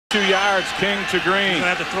2 yards, King to Green. He's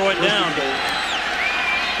going to have to throw it down.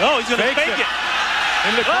 Oh, he's going to fake it.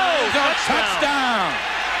 In the touchdown.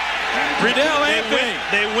 Riddell Anthony.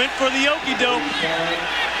 They went for the okey-doke.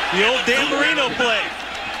 The old Dan Marino play.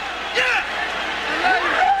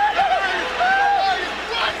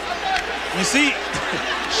 You see,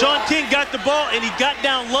 Sean King got the ball, and he got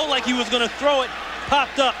down low like he was going to throw it,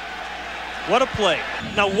 popped up. What a play.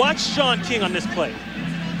 Now watch Sean King on this play.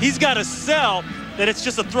 He's got to sell that it's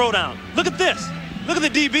just a throwdown. Look at this. Look at the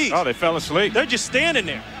DBs. Oh, they fell asleep. They're just standing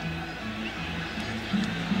there.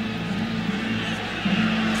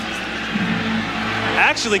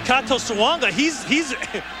 Actually, Kato Sawanga,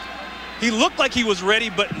 he looked like he was ready,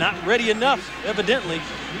 but not ready enough, evidently.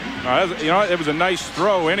 You know, it was a nice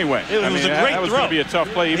throw anyway. It was a great throw. That was going to be a tough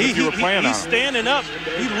play even if you were playing on it. He's standing up.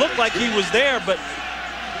 He looked like he was there, but...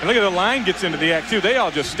 And look at the line gets into the act, too. They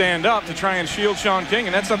all just stand up to try and shield Sean King,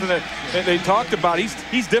 and that's something that they talked about.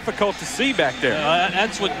 He's difficult to see back there.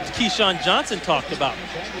 That's what Keyshawn Johnson talked about.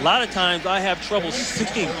 A lot of times I have trouble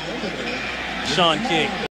seeing Sean King.